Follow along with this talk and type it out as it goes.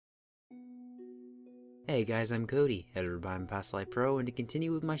Hey guys, I'm Cody, editor by Past Life Pro, and to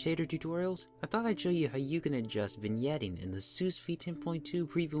continue with my shader tutorials, I thought I'd show you how you can adjust vignetting in the SEUS V10.2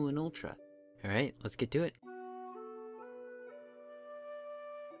 Preview and Ultra. Alright, let's get to it.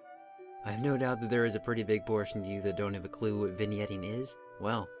 I have no doubt that there is a pretty big portion of you that don't have a clue what vignetting is.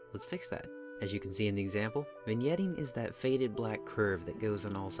 Well, let's fix that. As you can see in the example, vignetting is that faded black curve that goes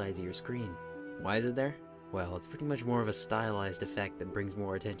on all sides of your screen. Why is it there? Well, it's pretty much more of a stylized effect that brings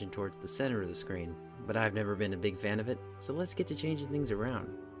more attention towards the center of the screen, but I've never been a big fan of it, so let's get to changing things around.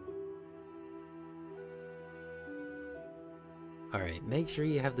 Alright, make sure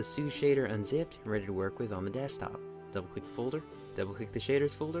you have the SEUS shader unzipped and ready to work with on the desktop. Double click the folder, double click the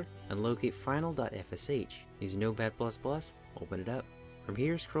shaders folder, and locate final.fsh. Use Notepad++, open it up. From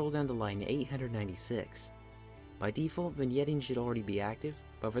here, scroll down to line 896. By default, vignetting should already be active,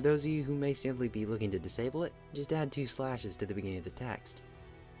 but for those of you who may simply be looking to disable it, just add 2 slashes to the beginning of the text.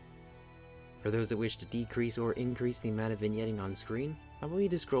 For those that wish to decrease or increase the amount of vignetting on screen, I want you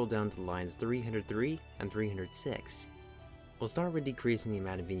to scroll down to lines 303 and 306. We'll start with decreasing the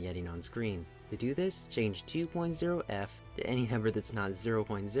amount of vignetting on screen. To do this, change 2.0f to any number that's not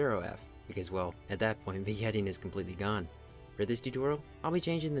 0.0f, because well, at that point vignetting is completely gone. For this tutorial, I'll be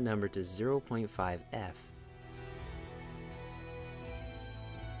changing the number to 0.5f.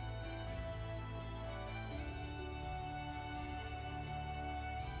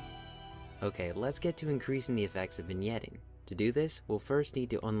 Okay, let's get to increasing the effects of vignetting. To do this, we'll first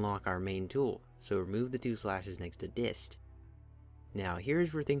need to unlock our main tool, so remove the 2 slashes next to dist. Now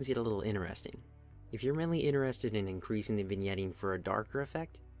here's where things get a little interesting. If you're mainly interested in increasing the vignetting for a darker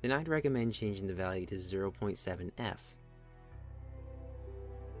effect, then I'd recommend changing the value to 0.7f.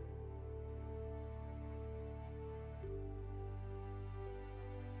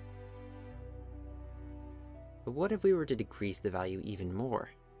 But what if we were to decrease the value even more?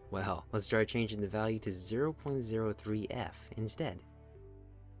 Well, let's try changing the value to 0.03f instead.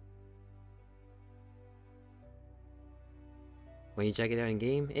 When you check it out in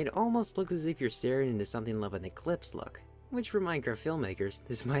game, it almost looks as if you're staring into something of an eclipse look, which for Minecraft filmmakers,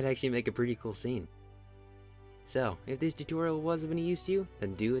 this might actually make a pretty cool scene. So, if this tutorial was of any use to you,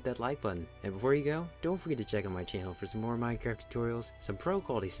 then do hit that like button. And before you go, don't forget to check out my channel for some more Minecraft tutorials, some pro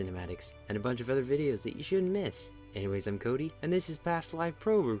quality cinematics, and a bunch of other videos that you shouldn't miss. Anyways, I'm Cody, and this is Past Life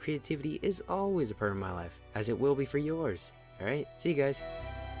Pro, where creativity is always a part of my life, as it will be for yours. Alright, see you guys.